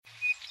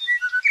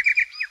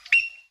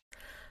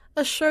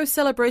A show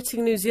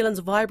celebrating New Zealand's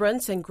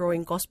vibrant and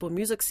growing gospel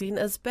music scene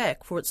is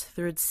back for its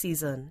third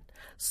season.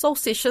 Soul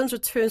Sessions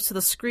returns to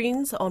the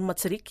screens on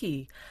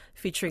Matariki,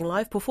 featuring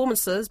live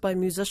performances by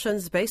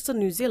musicians based in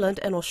New Zealand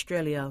and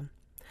Australia.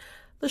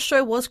 The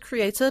show was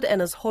created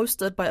and is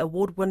hosted by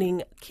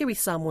award-winning Kiwi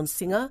Samoan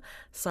singer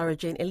Sarah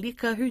Jane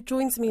Elika, who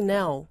joins me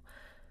now.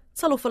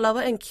 Talofa lava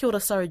and kia ora,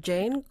 Sarah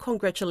Jane.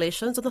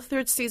 Congratulations on the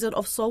third season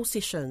of Soul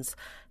Sessions.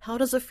 How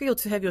does it feel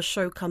to have your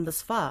show come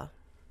this far?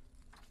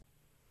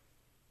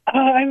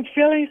 I'm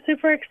feeling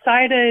super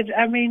excited.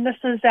 I mean, this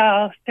is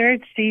our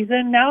third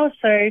season now,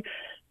 so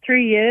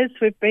 3 years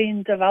we've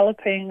been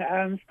developing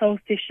Soul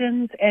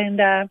Sessions, and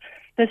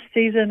this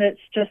season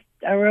it's just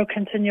a real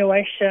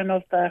continuation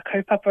of the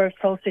kaupapa of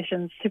Soul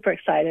Sessions. Super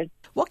excited.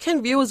 What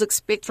can viewers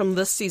expect from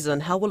this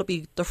season? How will it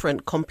be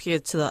different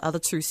compared to the other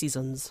two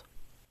seasons?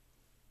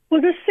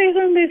 Well, this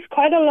season there's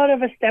quite a lot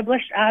of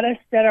established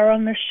artists that are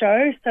on the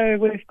show. So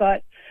we've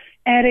got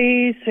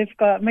Aries, we've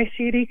got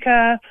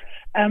Mesirika,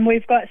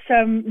 we've got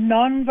some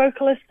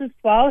non-vocalists as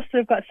well. So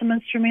we've got some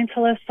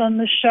instrumentalists on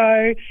the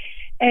show.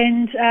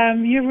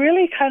 And you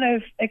really kind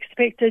of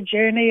expect a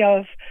journey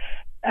of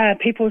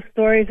people's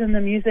stories in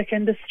the music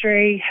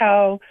industry,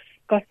 how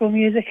gospel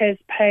music has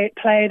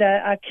played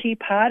a key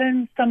part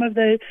in some of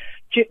the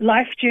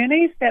life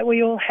journeys that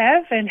we all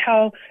have, and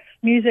how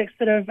music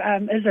sort of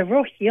is a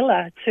real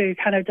healer to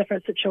kind of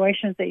different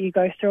situations that you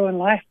go through in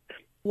life.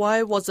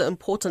 Why was it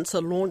important to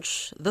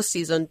launch this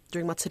season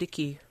during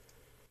Matariki?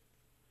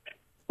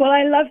 Well,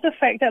 I love the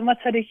fact that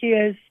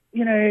Matariki is,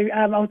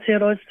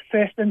 Aotearoa's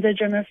first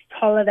Indigenous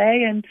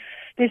holiday, and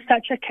there's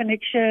such a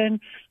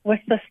connection with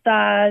the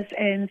stars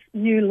and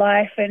new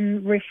life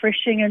and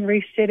refreshing and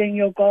resetting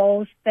your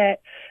goals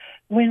that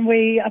when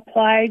we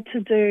applied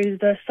to do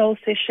the Soul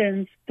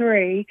Sessions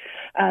 3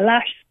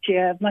 last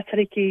year,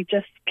 Matariki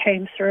just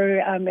came through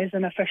as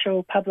an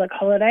official public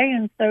holiday,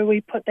 and so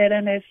we put that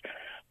in as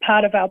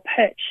part of our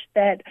pitch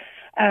that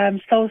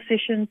Soul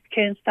Sessions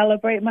can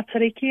celebrate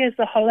Matariki as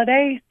a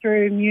holiday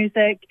through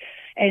music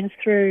and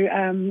through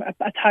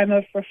a time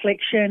of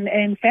reflection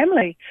and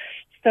family.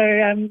 So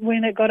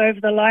when it got over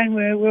the line,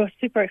 we were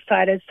super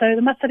excited. So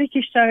the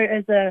Matariki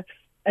show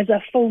is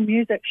a full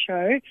music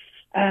show.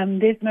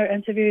 There's no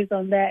interviews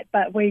on that,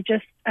 but we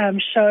just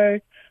show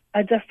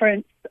a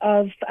difference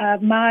of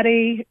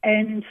Māori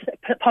and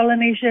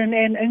Polynesian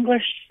and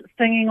English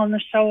singing on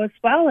the show as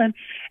well. And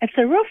it's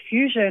a real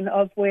fusion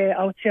of where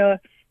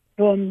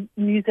Aotearoa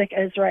music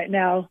is right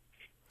now.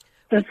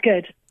 So it's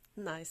good.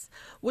 Nice.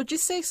 Would you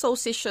say Soul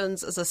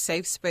Sessions is a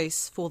safe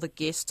space for the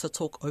guests to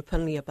talk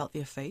openly about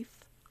their faith?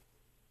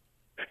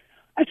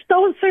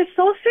 So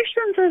Soul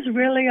Sessions is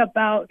really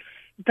about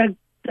the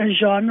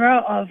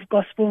genre of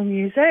gospel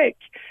music,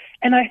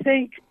 and I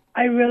think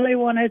I really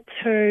wanted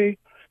to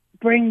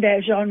bring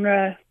that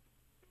genre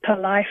to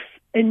life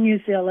in New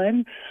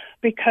Zealand,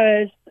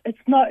 because it's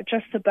not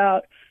just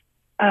about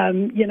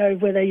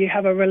whether you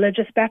have a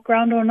religious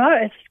background or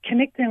not. It's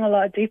connecting a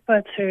lot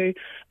deeper to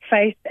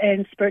faith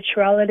and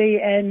spirituality,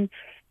 and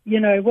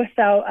with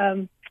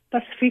our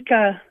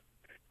Pasifika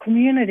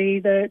community,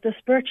 the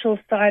spiritual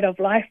side of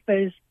life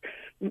is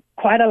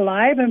quite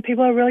alive, and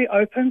people are really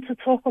open to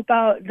talk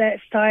about that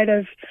side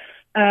of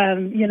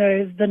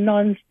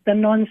the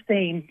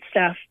non-scene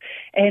stuff.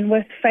 And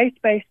with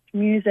faith-based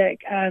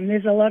music,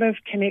 there's a lot of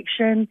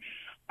connection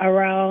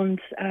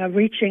around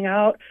reaching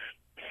out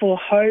for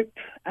hope,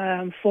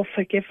 for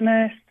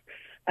forgiveness,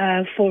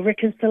 for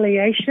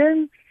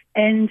reconciliation,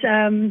 and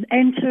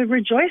to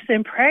rejoice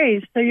and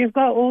praise. So you've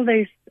got all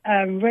these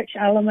rich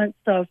elements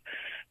of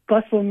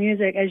gospel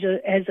music as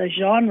a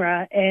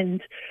genre,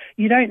 and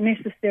you don't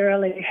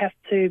necessarily have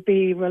to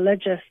be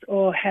religious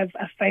or have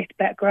a faith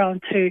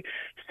background to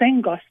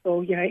sing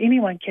gospel.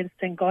 Anyone can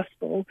sing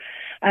gospel,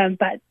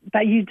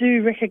 but you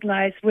do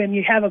recognize when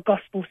you have a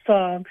gospel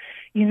song,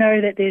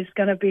 that there's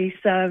going to be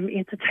some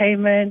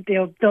entertainment.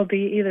 There'll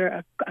be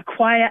either a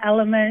choir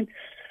element,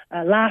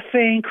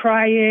 laughing,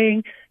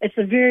 crying. It's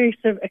a very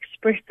sort of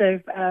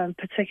expressive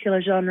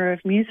particular genre of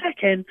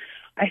music, and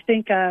I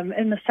think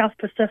in the South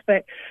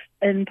Pacific,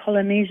 in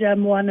Polynesia,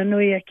 Moana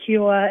Nui a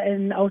Kiwa,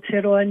 in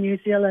Aotearoa, New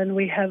Zealand,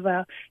 we have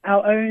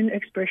our own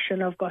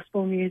expression of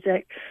gospel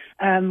music,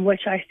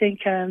 which I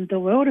think the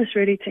world is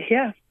ready to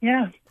hear.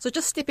 Yeah. So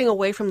just stepping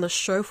away from the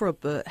show for a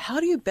bit, how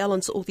do you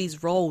balance all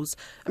these roles?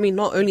 I mean,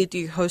 not only do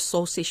you host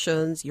Soul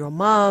Sessions, you're a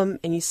mum,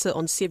 and you sit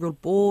on several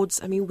boards.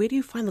 I mean, where do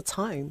you find the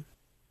time?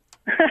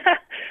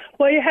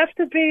 Well, you have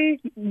to be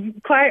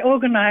quite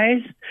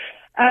organised.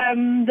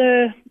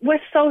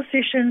 With Soul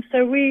Sessions,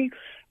 so we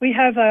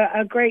have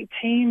a great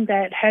team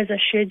that has a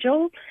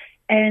schedule,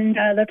 and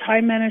the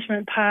time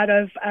management part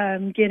of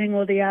getting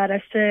all the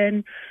artists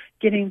in,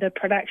 getting the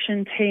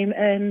production team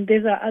in.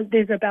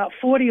 There's about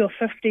 40 or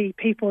 50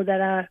 people that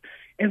are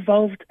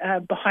involved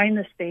behind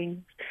the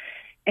scenes,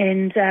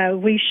 and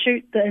we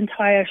shoot the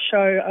entire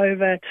show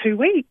over 2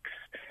 weeks.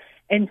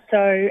 And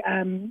so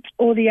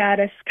all the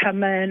artists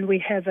come in. We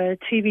have a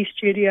TV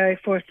studio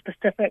for a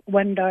specific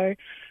window.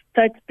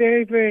 So it's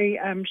very, very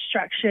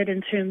structured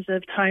in terms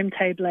of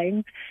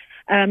timetabling.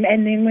 And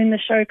then when the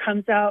show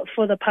comes out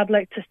for the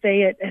public to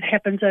see, it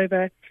happens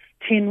over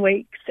 10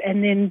 weeks,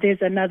 and then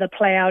there's another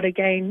play out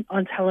again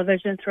on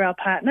television through our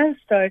partners.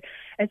 So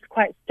it's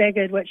quite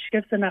staggered, which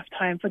gives enough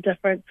time for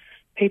different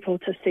people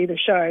to see the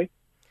show.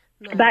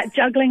 Nice. But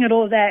juggling it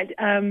all that,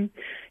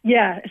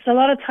 it's a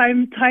lot of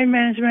time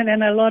management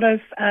and a lot of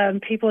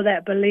people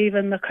that believe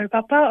in the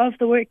kaupapa of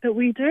the work that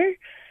we do,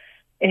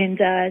 and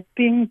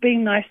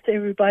being nice to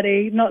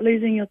everybody, not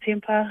losing your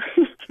temper,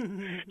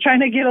 trying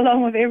to get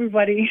along with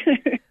everybody.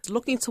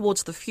 Looking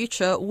towards the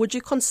future, would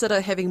you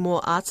consider having more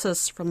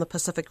artists from the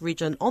Pacific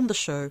region on the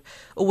show,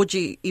 or would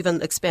you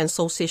even expand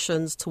Soul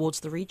Sessions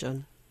towards the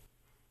region?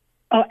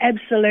 Oh,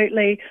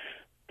 absolutely.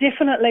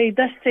 Definitely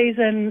this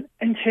season,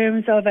 in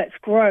terms of its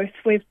growth,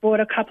 we've brought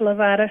a couple of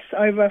artists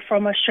over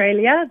from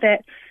Australia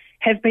that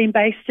have been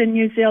based in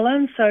New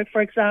Zealand. So,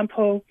 for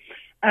example,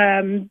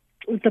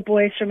 the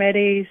boys from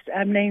Eddie's,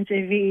 named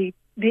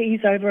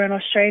V's over in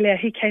Australia.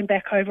 He came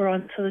back over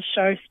onto the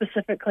show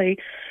specifically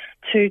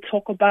to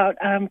talk about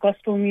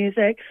gospel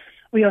music.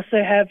 We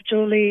also have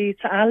Julie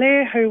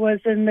Ta'ale, who was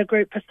in the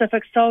group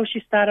Pacific Soul.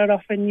 She started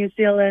off in New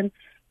Zealand,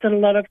 did a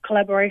lot of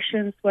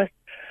collaborations with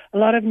a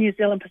lot of New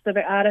Zealand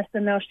Pacific artists,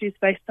 and now she's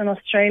based in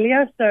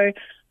Australia. So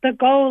the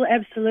goal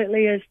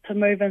absolutely is to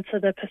move into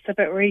the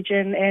Pacific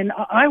region, and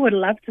I would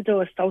love to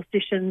do a Soul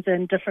Sessions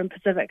in different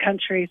Pacific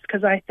countries,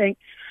 because I think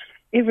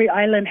every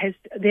island has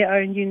their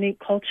own unique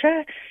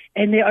culture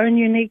and their own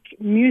unique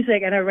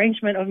music and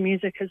arrangement of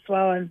music as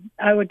well, and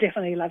I would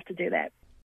definitely love to do that.